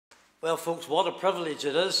Well, folks, what a privilege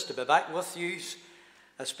it is to be back with you.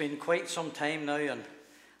 It's been quite some time now, and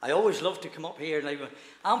I always love to come up here. Now,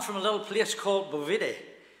 I'm from a little place called Bovide,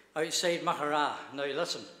 outside Mahara. Now,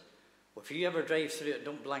 listen, if you ever drive through it,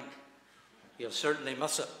 don't blink. You'll certainly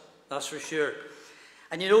miss it, that's for sure.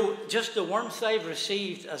 And you know, just the warmth I've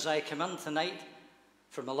received as I come in tonight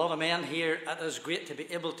from a lot of men here, it is great to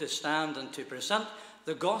be able to stand and to present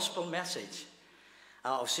the gospel message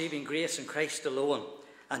of saving grace in Christ alone.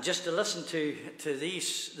 And just to listen to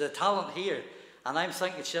the talent here, and I'm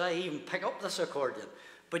thinking, should I even pick up this accordion?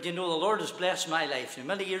 But you know, the Lord has blessed my life. You know,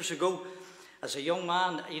 many years ago, as a young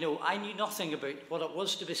man, you know, I knew nothing about what it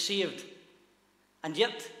was to be saved. And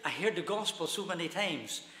yet, I heard the gospel so many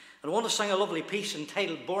times. And I want to sing a lovely piece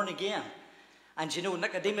entitled Born Again. And you know,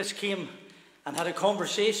 Nicodemus came and had a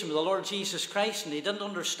conversation with the Lord Jesus Christ, and he didn't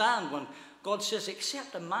understand when God says,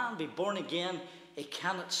 except a man be born again, he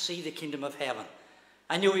cannot see the kingdom of heaven.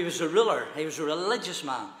 I knew he was a ruler, he was a religious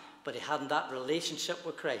man, but he hadn't that relationship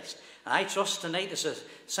with Christ. And I trust tonight as I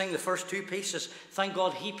sing the first two pieces, thank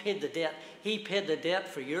God he paid the debt. He paid the debt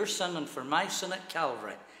for your sin and for my sin at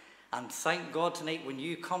Calvary. And thank God tonight when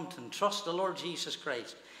you come to trust the Lord Jesus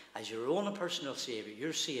Christ as your own personal Saviour,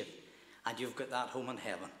 you're saved and you've got that home in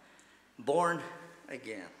heaven. Born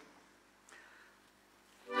again.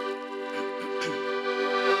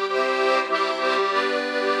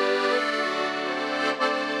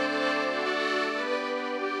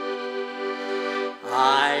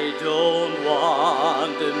 I don't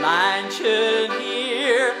want a mansion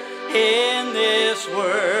here in this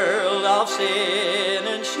world of sin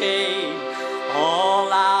and shame. All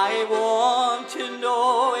I want to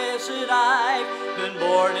know is that I've been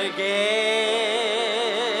born again.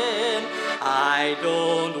 I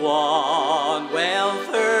don't want wealth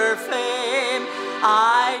or fame.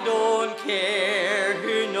 I don't care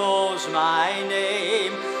who knows my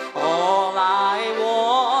name. All I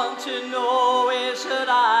want to know is that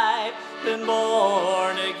I've been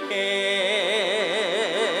born again.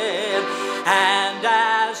 And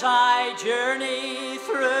as I journey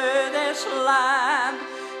through this land,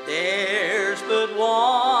 there's but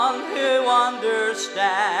one who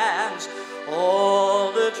understands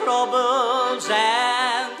all the troubles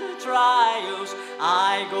and the trials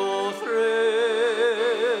I go through.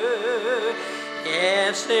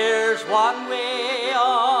 Yes, there's one way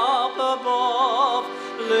up above,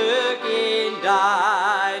 looking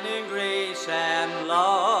down in grace and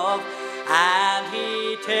love, and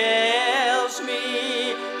he tells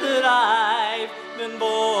me that I've been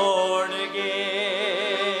born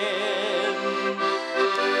again.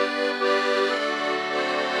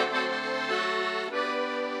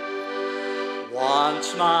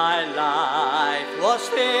 Once my life was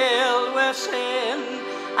filled with sin,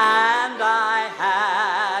 and I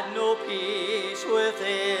had no peace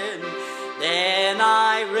within. Then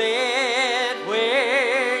I read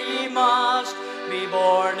where ye must be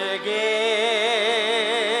born again.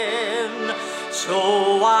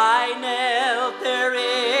 So I knelt there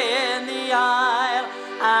in the aisle,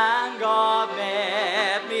 and God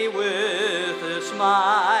met me with a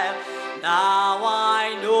smile. Now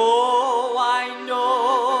I know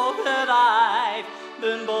that I've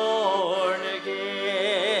been born again.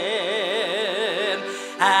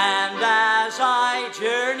 And as I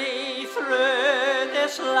journey through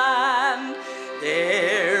this land,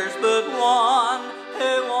 there's but one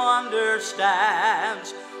who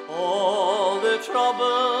understands all the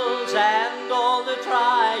troubles and all the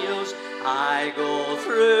trials I go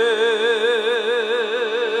through.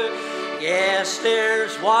 Yes,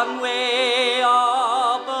 there's one way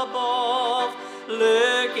up above,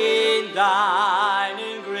 looking down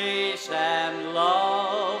in grace and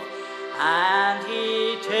love, and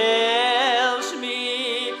he tells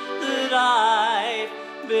me that I've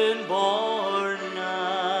been born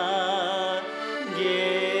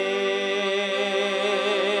again.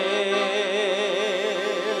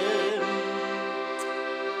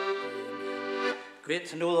 Great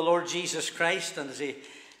to know the Lord Jesus Christ, and as he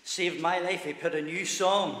saved my life, he put a new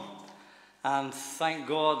song, and thank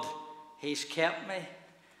God he's kept me.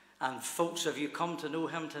 And folks, if you come to know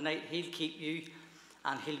him tonight, he'll keep you,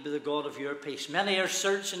 and he'll be the God of your peace. Many are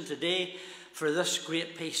searching today for this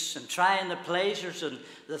great peace and trying the pleasures and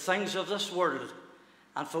the things of this world.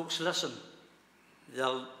 And folks, listen,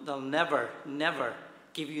 they'll never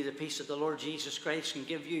give you the peace that the Lord Jesus Christ can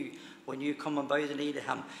give you when you come and bow the knee to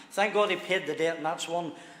him. Thank God he paid the debt, and that's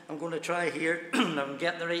one I'm going to try here. I'm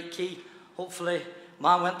getting the right key, hopefully.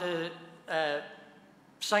 Man went to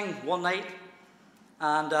sing one night,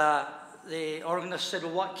 and the organist said,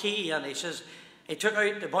 well, what key? And he says, he took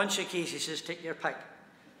out a bunch of keys. He says, take your pick.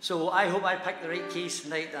 So I hope I picked the right keys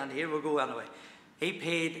tonight, and here we go anyway. He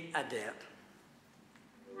paid a debt.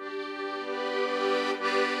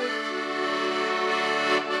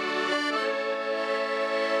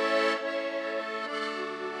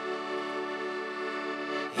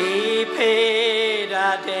 He paid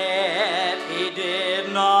a debt he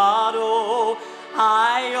did not owe.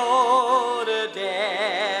 I owed a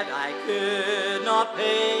debt I could not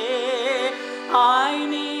pay. I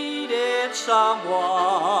needed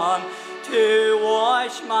someone to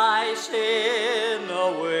wash my sin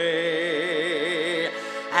away.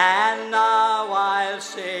 And now I'll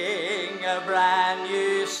sing a brand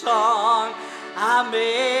new song,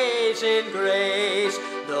 Amazing Grace,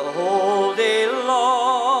 the whole day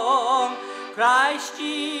long. Christ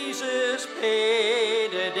Jesus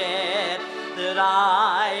paid a debt that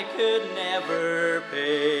I could never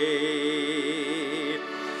pay.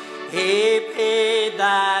 He paid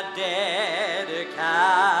that debt at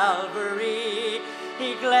Calvary.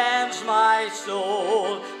 He cleansed my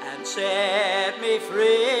soul and set me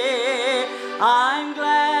free. I'm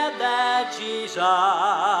glad that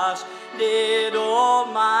Jesus did all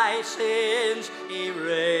my sins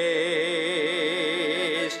erase.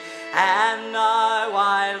 And now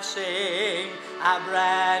I'll sing a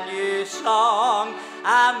brand new song,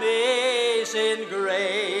 Amazing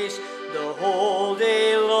Grace, the whole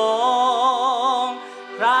day long.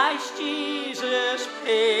 Christ Jesus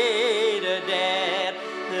paid a debt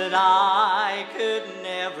that I could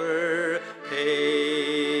never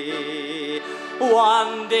pay.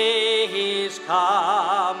 One day He's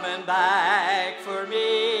coming back for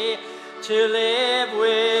me to live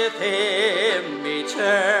with Him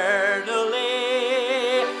eternally.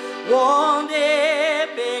 One day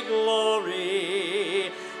big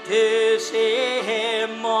glory to see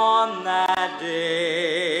Him on that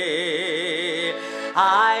day.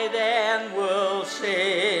 I then will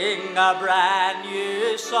sing a brand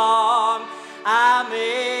new song,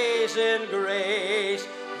 Amazing Grace,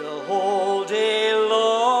 the whole day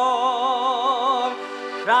long.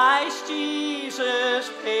 Christ Jesus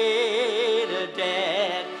paid a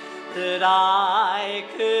debt that I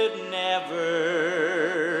could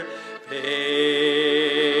never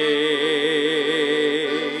pay.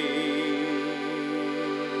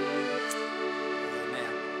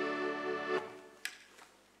 Amen.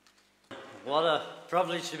 What a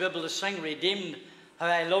privilege to be able to sing Redeemed. How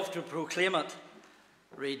I love to proclaim it.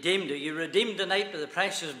 Redeemed. Are you redeemed tonight by the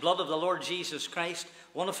precious blood of the Lord Jesus Christ?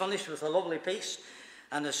 I want to finish with a lovely piece.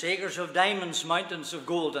 And it's acres of diamonds, mountains of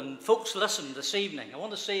gold. And folks, listen this evening. I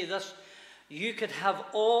want to say this. You could have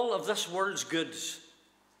all of this world's goods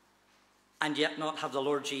and yet not have the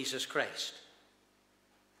Lord Jesus Christ.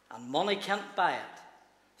 And money can't buy it.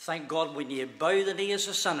 Thank God when you bow the knee as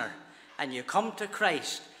a sinner and you come to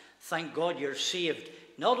Christ, thank God you're saved.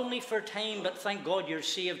 Not only for time, but thank God you're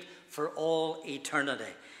saved for all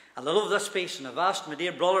eternity. And I love this piece, and I've asked my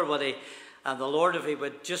dear brother and the Lord if he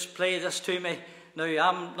would just play this to me. Now,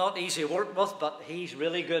 I'm not easy to work with, but he's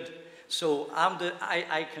really good. So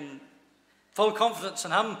I can full confidence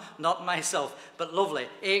in him, not myself. But lovely,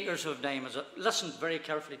 acres of diamonds. Listen very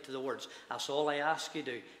carefully to the words. That's all I ask you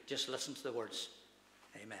to do. Just listen to the words.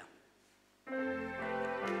 Amen.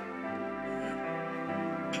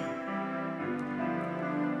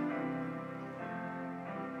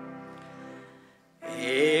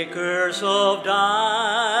 Acres of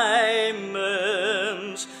diamonds,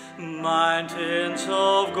 mountains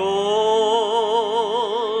of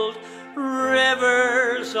gold,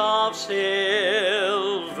 rivers of silver,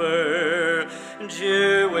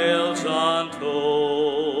 jewels untold.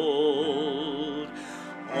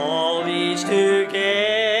 All these together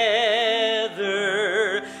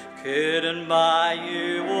couldn't buy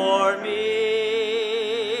you or me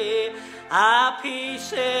a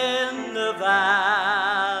peace in the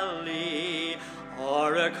valley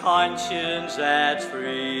or a conscience that's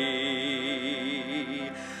free,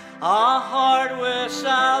 a heart with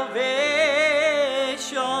salvation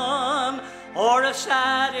or a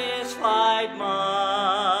satisfied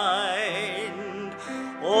mind.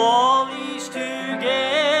 All these together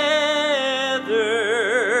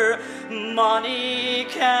money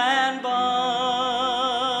can buy.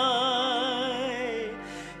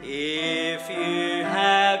 If you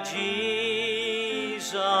have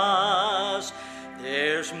Jesus,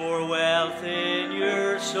 there's more wealth in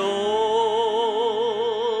your soul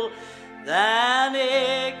than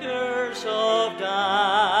acres of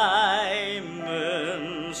diamonds,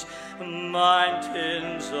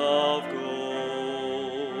 mountains of gold.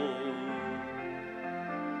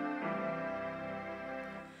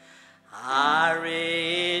 A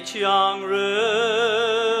rich young ruler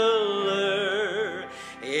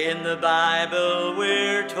Bible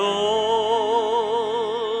we're told,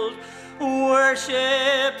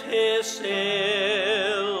 worshipped his silver,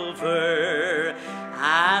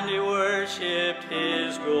 and he worshipped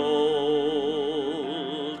his gold.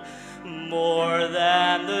 More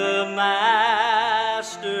than the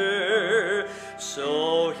master,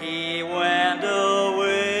 so he went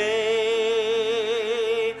away,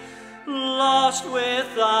 lost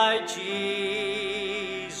with thy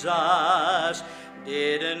Jesus,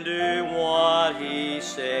 didn't do what he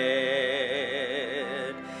said.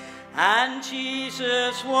 And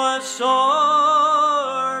Jesus was sorry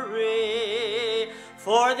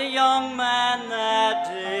for the young man that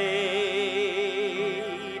day.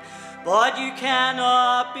 But you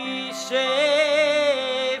cannot be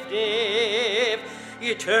saved if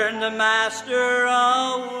you turn the master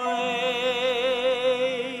away.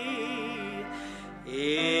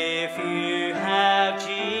 If you have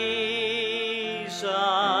Jesus,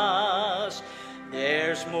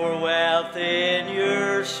 there's more wealth in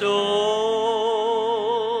your soul.